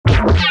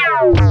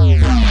Alphas,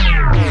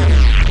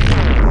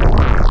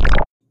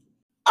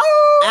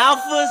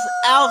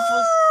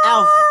 alphas,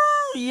 alphas.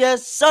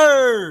 Yes,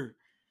 sir.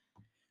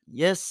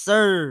 Yes,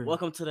 sir.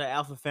 Welcome to the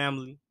Alpha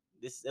family.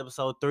 This is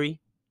episode 3.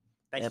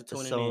 Thanks for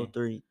tuning in. Episode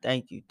 3.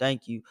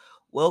 Thank you.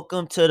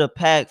 Welcome to the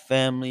pack,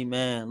 family,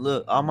 man.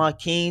 Look, all my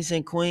kings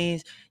and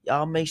queens,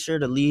 y'all make sure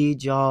to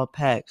lead y'all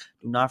pack.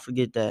 Do not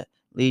forget that.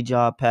 Lead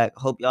y'all pack.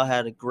 Hope y'all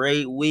had a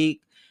great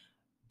week.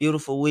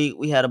 Beautiful week.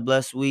 We had a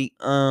blessed week.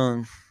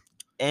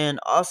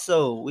 And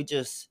also, we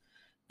just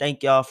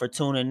thank y'all for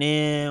tuning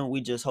in.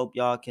 We just hope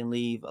y'all can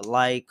leave a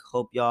like.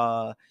 Hope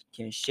y'all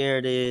can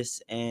share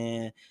this.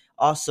 And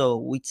also,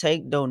 we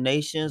take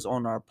donations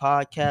on our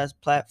podcast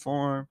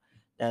platform.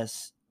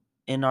 That's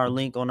in our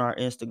link on our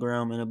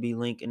Instagram, and it'll be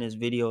linked in this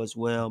video as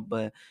well.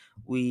 But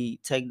we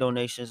take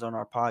donations on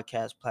our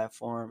podcast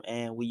platform,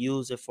 and we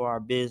use it for our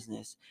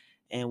business.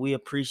 And we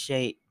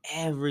appreciate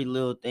every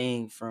little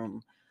thing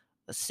from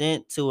a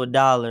cent to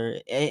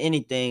 $1,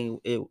 anything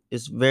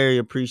is very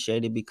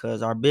appreciated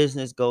because our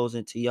business goes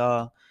into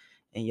y'all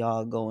and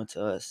y'all go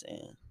into us,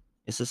 and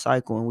it's a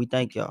cycle, and we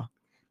thank y'all.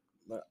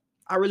 But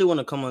I really want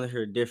to come on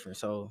here different,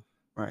 so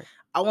Right.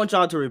 I want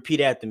y'all to repeat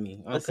after me. You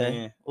know what I'm Okay.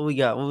 saying? What we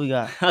got?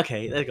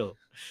 Okay, let's go.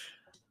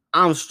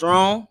 I'm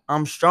strong.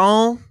 I'm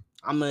strong.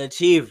 I'm an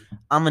achiever.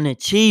 I'm an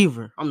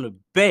achiever. I'm the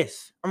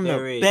best. I'm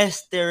the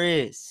best there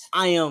is.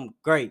 I am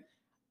great.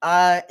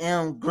 I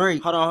am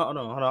great. Hold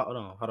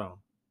on.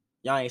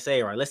 Y'all ain't say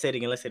it right. Let's say it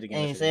again.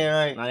 Ain't say it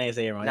right. No, I ain't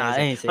say it right. Nah, I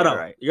ain't say it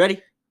right. You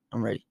ready?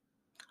 I'm ready.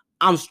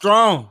 I'm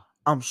strong.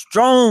 I'm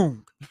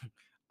strong.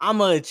 I'm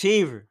an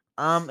achiever.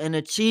 I'm an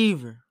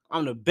achiever.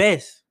 I'm the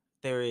best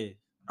there is.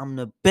 I'm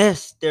the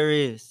best there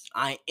is.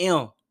 I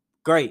am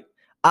great.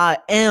 I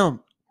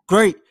am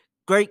great.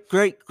 Great.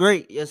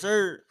 Yes,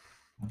 sir.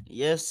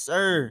 Yes,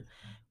 sir.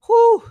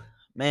 Whew.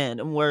 Man,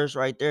 them words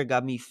right there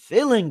got me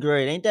feeling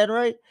great. Ain't that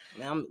right?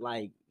 Man, I'm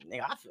like,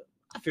 nigga,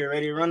 I feel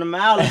ready to run a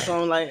mile or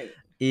something like.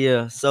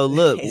 Yeah. So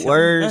look,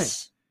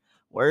 words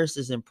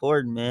is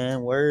important,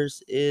 man.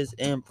 Words is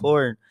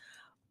important.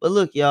 But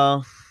look,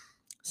 y'all.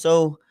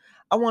 So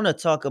I want to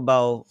talk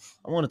about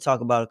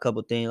a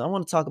couple things. I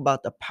want to talk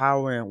about the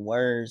power in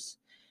words.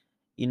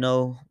 You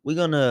know, we're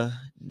gonna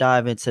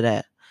dive into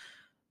that.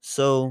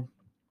 So,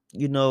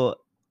 you know,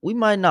 we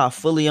might not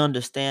fully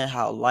understand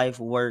how life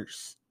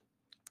works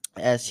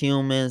as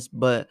humans,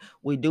 but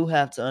we do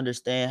have to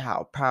understand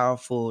how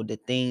powerful the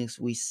things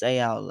we say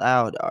out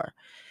loud are,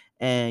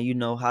 and you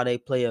know how they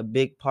play a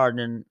big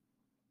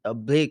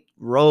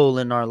role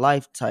in our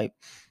life type.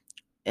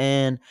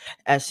 And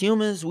as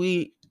humans,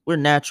 we're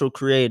natural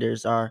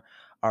creators. Our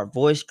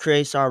voice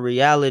creates our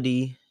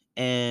reality,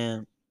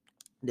 and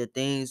the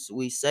things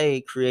we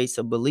say creates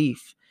a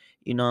belief.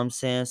 You know what I'm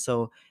saying?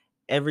 So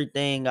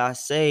everything I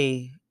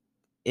say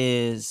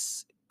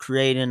is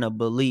creating a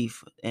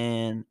belief,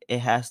 and it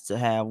has to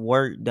have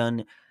work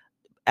done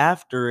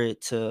after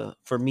it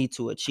for me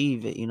to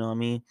achieve it. You know what I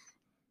mean?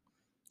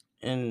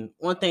 And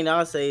one thing that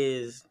I'll say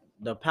is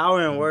the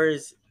power in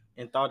words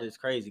and thought is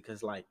crazy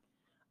because, like,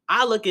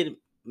 I look at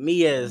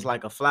me as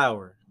like a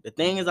flower. The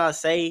things I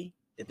say,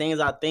 the things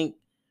I think,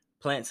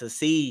 plants a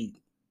seed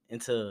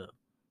into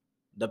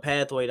the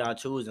pathway that I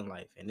choose in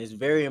life, and it's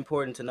very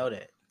important to know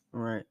that.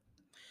 Right.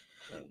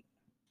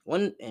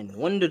 One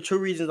of the true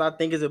reasons I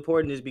think is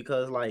important is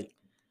because like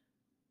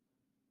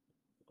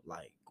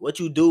what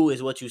you do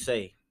is what you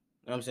say. You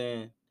know what I'm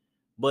saying?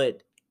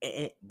 But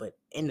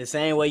in the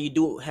same way, you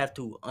do have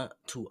to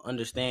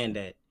understand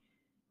that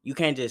you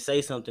can't just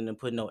say something and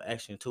put no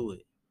action to it. You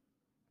know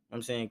what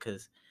I'm saying?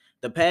 Because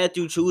the path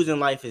you choose in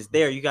life is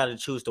there. You got to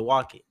choose to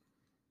walk it.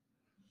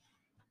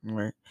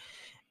 Right.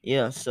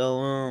 Yeah.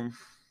 So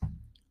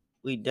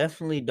we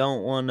definitely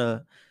don't want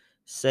to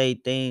say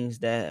things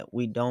that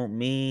we don't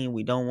mean.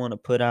 We don't want to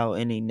put out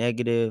any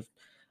negative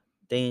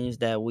things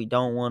that we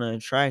don't want to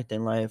attract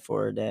in life,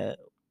 or that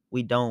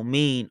we don't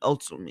mean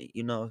ultimately,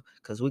 you know,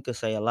 because we could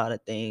say a lot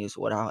of things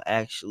without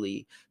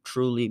actually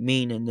truly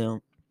meaning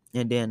them,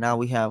 and then now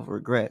we have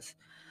regrets.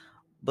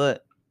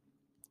 But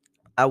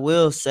I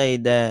will say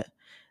that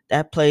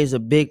plays a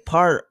big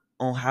part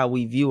on how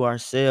we view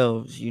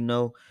ourselves. You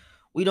know,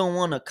 we don't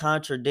want to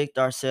contradict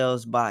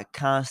ourselves by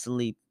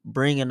constantly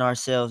bringing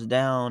ourselves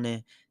down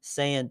and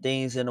saying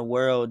things in the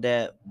world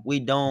that we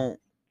don't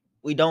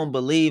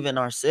believe in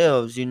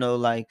ourselves. You know,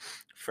 like,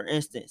 for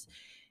instance,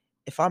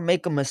 if I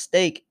make a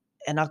mistake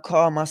and I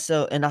call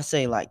myself and I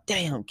say like,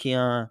 "Damn,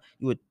 Keon,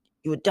 you a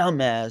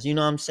dumbass," you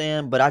know what I'm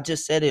saying? But I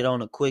just said it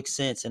on a quick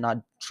sense and I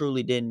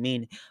truly didn't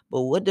mean it.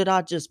 But what did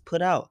I just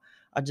put out?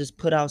 I just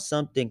put out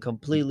something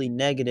completely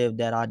negative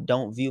that I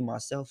don't view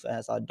myself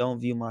as. I don't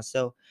view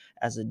myself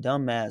as a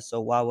dumbass.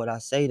 So why would I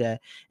say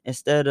that?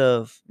 Instead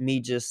of me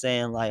just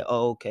saying like,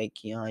 "Oh, okay,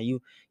 Keon, you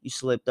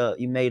slipped up,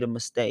 you made a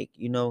mistake,"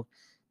 you know?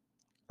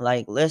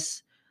 Like,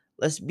 let's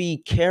be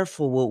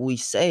careful what we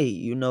say,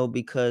 you know,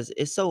 because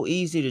it's so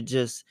easy to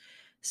just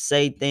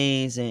say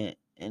things and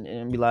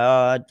be like,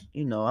 "Oh, I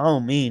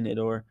don't mean it,"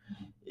 or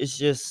it's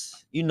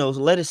just,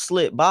 let it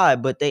slip by,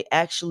 but they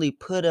actually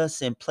put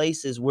us in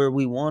places where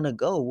we want to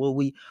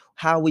go,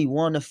 how we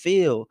want to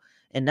feel.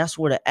 And that's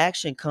where the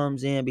action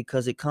comes in,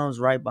 because it comes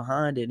right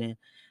behind it. And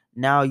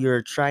now you're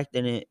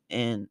attracting it.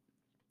 And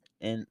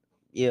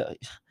yeah.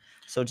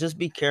 So just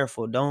be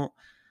careful. Don't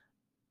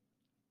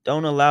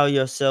allow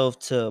yourself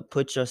to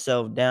put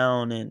yourself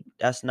down, and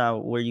that's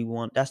not what you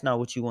want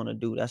to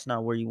do. That's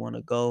not where you want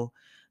to go.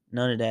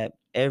 None of that.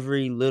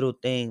 Every little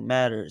thing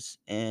matters,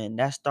 and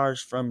that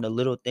starts from the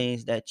little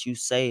things that you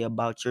say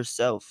about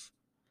yourself.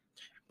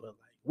 But like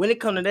when it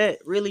comes to that,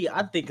 really,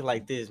 I think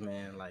like this,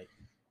 man. Like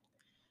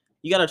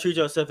you gotta treat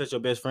yourself as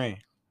your best friend.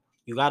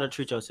 You gotta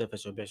treat yourself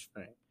as your best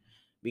friend,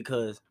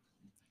 because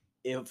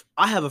if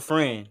I have a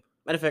friend,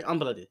 matter of fact, I'm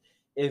like this.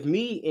 If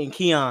me and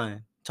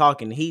Keon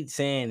talking, he's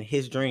saying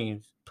his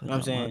dreams. You Put know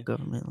what I'm out my saying?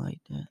 government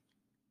like that.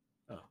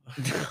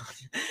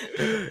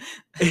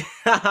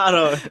 I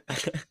don't.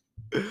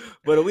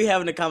 But if we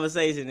having a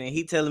conversation and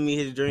he telling me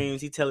his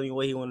dreams, he telling me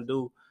what he want to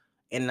do,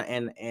 and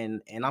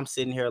I'm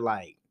sitting here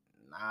like,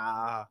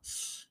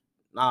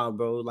 nah,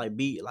 bro. Like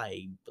be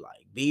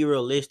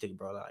realistic,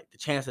 bro. Like the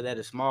chance of that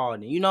is small.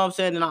 And you know what I'm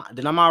saying?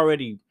 Then I'm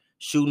already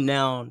shooting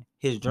down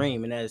his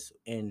dream,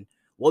 and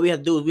what we have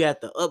to do is we have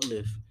to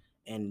uplift,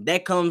 and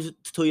that comes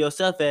to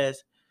yourself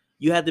as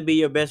you have to be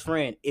your best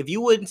friend. If you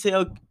wouldn't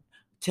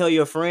tell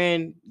your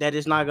friend that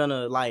it's not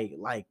gonna like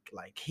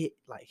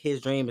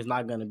his dream is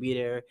not gonna be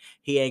there,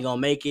 he ain't gonna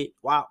make it,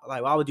 why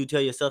would you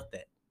tell yourself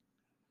that?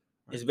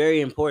 It's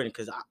very important,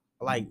 because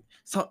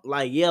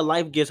yeah,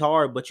 life gets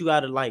hard, but you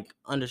gotta like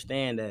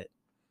understand that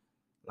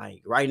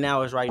like right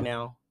now is right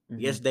now.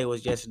 Yesterday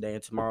was yesterday,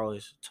 and tomorrow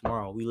is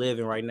tomorrow. We live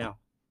in right now.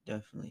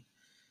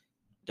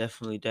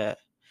 Definitely that.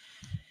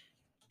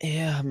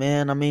 Yeah,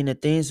 man. I mean, the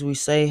things we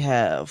say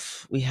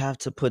we have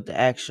to put the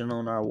action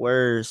on our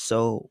words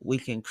so we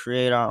can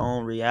create our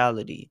own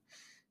reality.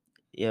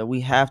 Yeah,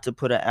 we have to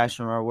put an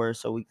action on our words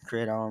so we can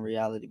create our own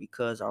reality,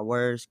 because our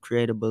words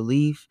create a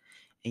belief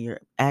and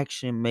your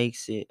action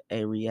makes it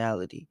a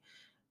reality.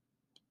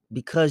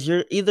 Because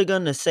you're either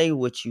going to say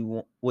what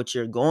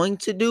you're going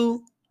to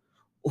do,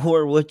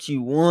 or what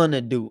you want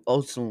to do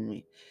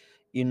ultimately,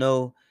 you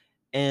know.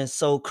 And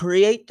so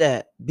create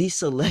that, be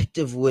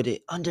selective with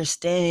it,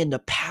 understand the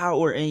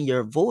power in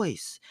your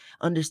voice,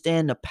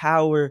 understand the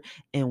power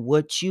in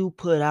what you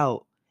put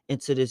out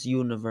into this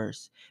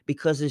universe,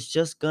 because it's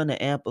just going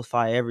to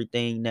amplify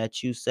everything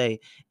that you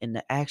say, and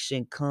the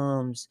action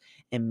comes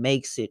and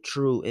makes it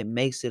true. It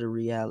makes it a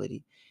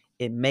reality.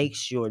 It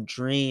makes your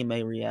dream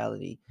a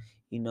reality,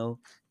 you know.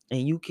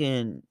 And you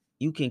can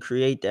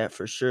create that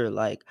for sure.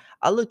 Like,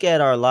 I look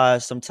at our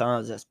lives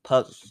sometimes as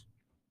puzzles,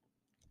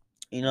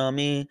 you know what I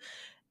mean?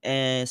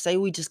 And say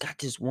we just got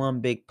this one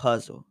big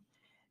puzzle.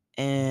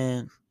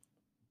 And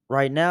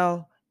right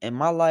now in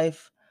my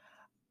life,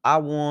 I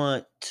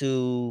want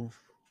to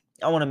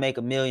make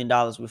 $1 million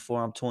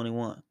before I'm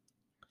 21.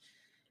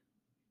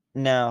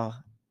 Now,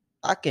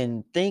 I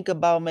can think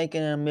about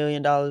making $1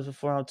 million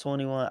before I'm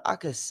 21. I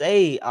could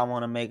say I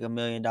want to make $1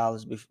 million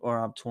before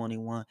I'm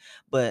 21.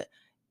 But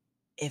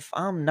if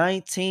I'm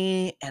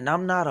 19 and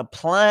I'm not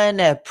applying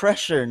that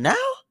pressure now,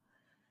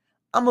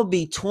 I'm gonna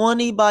be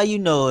 20 by you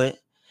know it,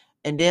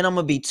 and then I'm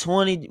gonna be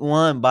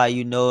 21 by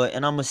you know it,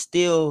 and I'm gonna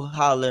still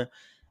holler,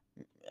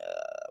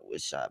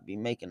 wish I'd be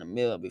making a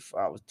meal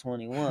before I was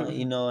 21,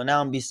 you know. And now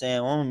I'm be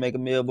saying, well, I'm gonna make a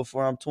meal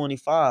before I'm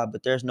 25,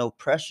 but there's no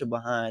pressure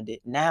behind it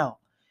now,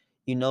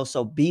 you know.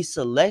 So be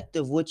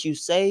selective what you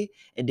say,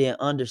 and then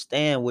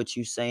understand what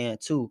you saying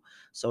too.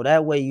 So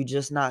that way you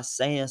just not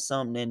saying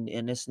something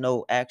and there's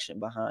no action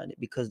behind it,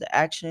 because the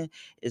action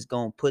is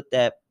gonna put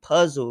that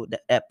puzzle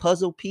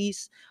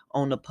piece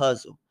on the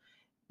puzzle.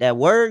 That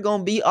word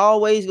gonna be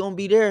always gonna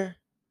be there.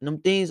 Them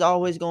things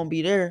always gonna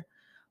be there,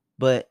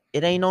 but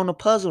it ain't on the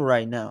puzzle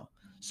right now.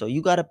 So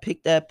you gotta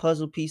pick that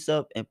puzzle piece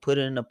up and put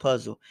it in the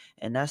puzzle.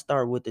 And that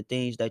start with the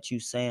things that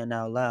you saying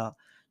out loud.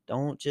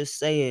 Don't just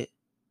say it.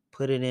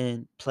 Put it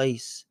in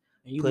place.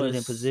 And Put it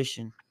in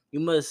position. you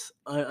must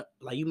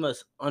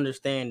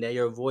understand that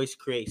your voice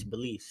creates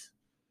beliefs,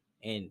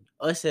 and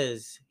us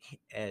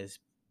as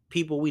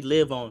people, we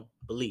live on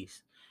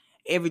beliefs.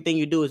 Everything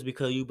you do is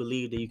because you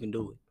believe that you can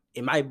do it.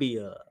 It might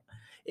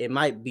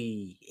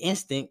be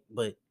instinct,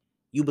 but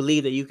you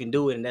believe that you can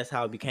do it, and that's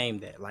how it became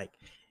that. Like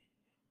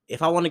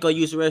if I want to go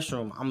use the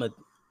restroom,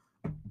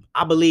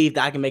 I believe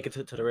that I can make it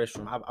to the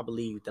restroom. I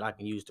believe that I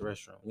can use the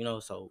restroom. You know,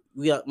 so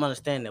we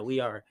understand that we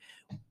are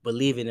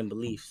believing in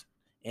beliefs,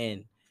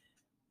 and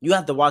you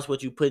have to watch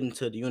what you put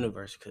into the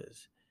universe,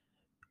 because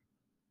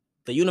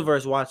the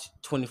universe watch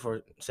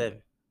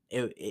 24/7.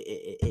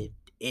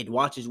 It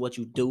watches what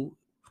you do,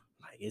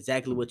 like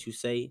exactly what you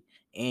say,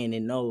 and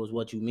it knows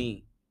what you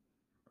mean.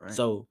 Right.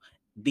 So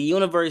the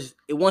universe,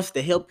 it wants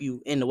to help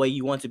you in the way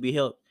you want to be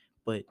helped,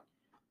 but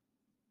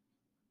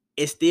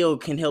it still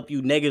can help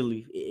you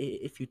negatively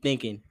if you're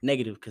thinking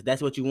negative, because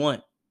that's what you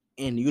want,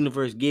 and the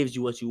universe gives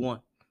you what you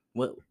want,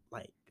 what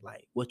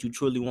like what you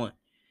truly want.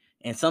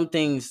 And some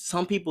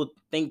people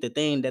think the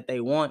thing that they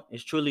want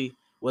is truly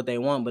what they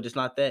want, but it's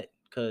not that,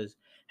 because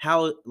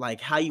how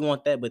you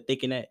want that, but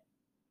thinking that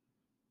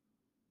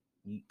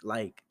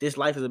like this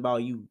life is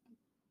about you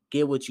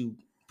get what you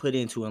put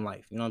into in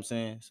life. You know what I'm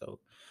saying? So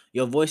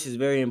your voice is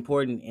very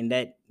important in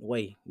that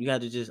way. You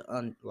have to just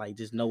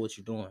just know what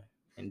you're doing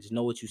and just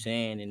know what you're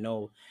saying and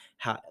know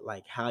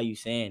how you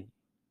saying it.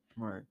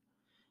 Right.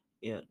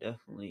 Yeah,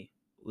 definitely.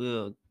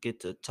 We'll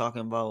get to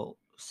talking about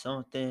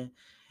something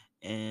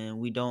and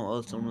we don't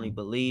ultimately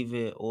believe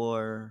it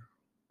or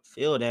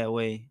feel that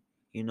way,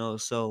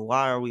 so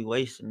why are we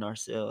wasting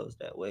ourselves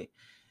that way?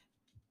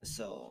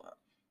 So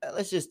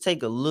let's just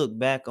take a look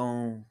back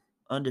on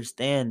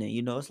understanding.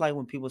 It's like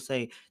when people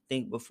say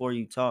think before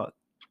you talk.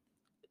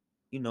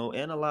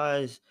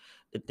 Analyze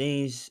the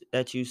things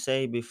that you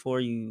say before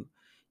you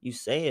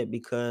say it,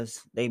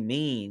 because they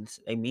mean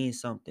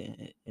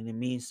something, and it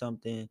means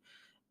something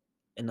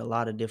in a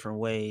lot of different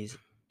ways.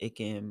 It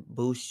can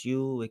boost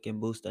you, it can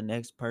boost the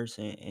next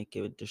person, it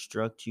can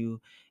destruct you,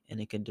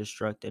 and it can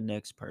destruct the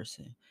next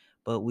person.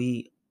 But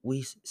we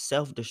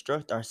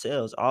self-destruct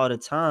ourselves all the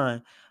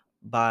time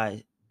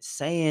by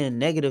saying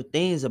negative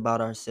things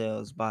about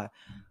ourselves, by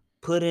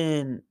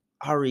putting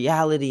our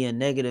reality in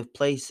negative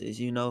places.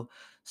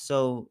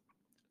 So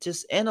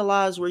just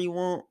analyze where you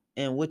want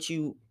and what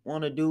you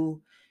want to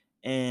do,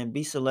 and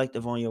be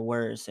selective on your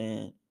words,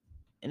 and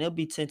it'll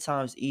be 10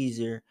 times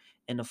easier,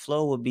 and the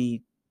flow will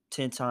be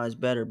 10 times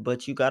better.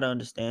 But you got to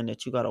understand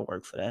that you got to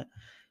work for that.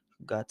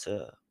 You got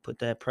to put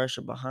that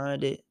pressure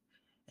behind it,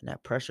 and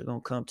that pressure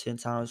gonna come 10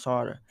 times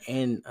harder.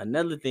 And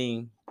another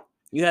thing,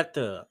 you have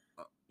to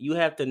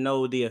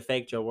know the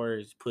effect your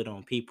words put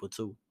on people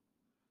too.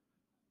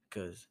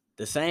 Cause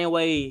the same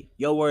way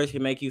your words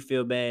can make you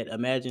feel bad,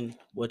 imagine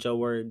what your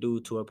word do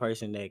to a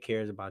person that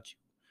cares about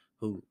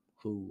you,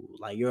 who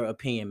like your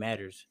opinion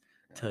matters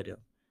to them.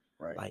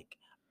 Right. Like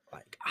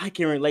I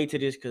can relate to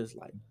this because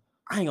like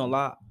I ain't gonna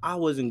lie, I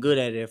wasn't good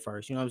at it at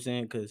first. You know what I'm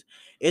saying? Because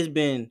it's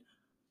been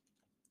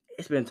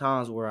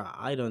times where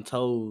I done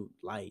told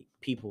like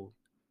people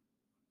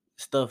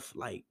stuff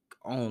like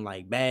on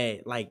like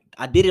bad, like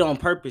I did it on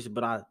purpose,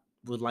 but I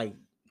was like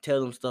tell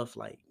them stuff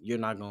like you're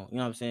not gonna, you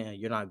know what I'm saying?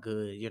 You're not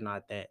good. You're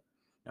not that.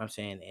 You know what I'm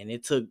saying? And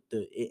it took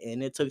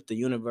the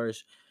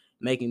universe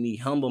making me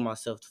humble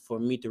myself for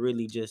me to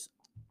really just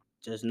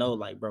know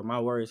like, bro, my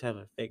words have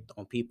effect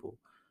on people.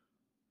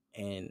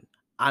 And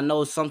I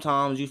know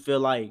sometimes you feel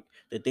like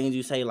the things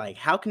you say, like,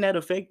 how can that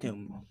affect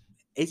him?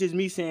 It's just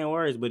me saying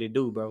words, but it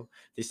do, bro.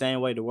 The same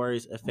way the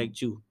words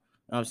affect you. You know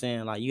what I'm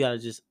saying? Like, you gotta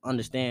just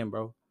understand,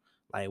 bro.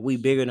 Like, we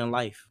bigger than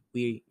life.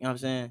 You know what I'm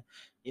saying?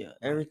 Yeah, Like,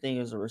 everything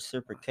is a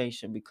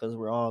reciprocation because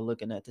we're all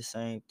looking at the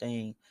same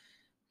thing.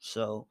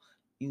 So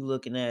you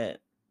looking at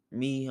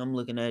me, I'm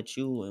looking at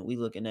you, and we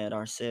looking at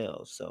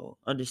ourselves. So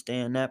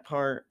understand that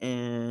part,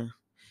 and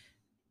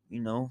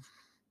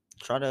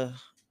try to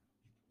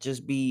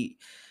just be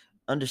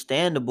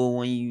understandable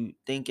when you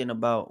thinking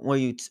about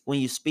when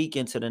you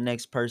speaking to the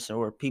next person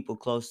or people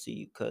close to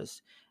you,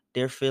 because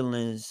their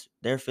feelings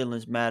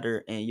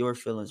matter and your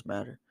feelings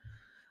matter.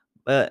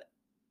 But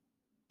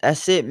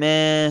that's it,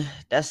 man.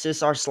 That's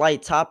just our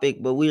slight topic,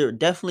 but we are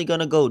definitely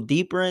gonna go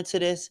deeper into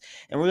this,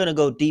 and we're gonna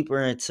go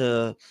deeper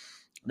into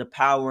the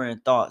power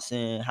and thoughts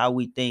and how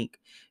we think.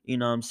 You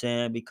know what I'm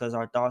saying? Because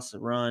our thoughts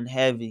run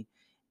heavy,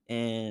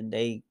 and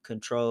they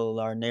control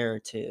our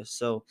narrative.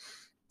 So,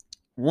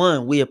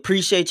 one, we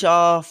appreciate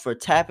y'all for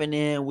tapping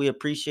in. We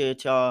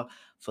appreciate y'all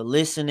for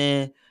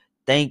listening.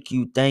 Thank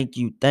you, thank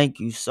you, thank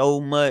you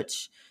so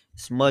much.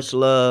 It's much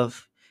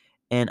love,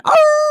 and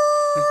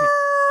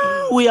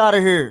we out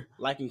of here.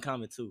 like and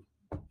comment too.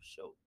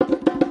 Sure.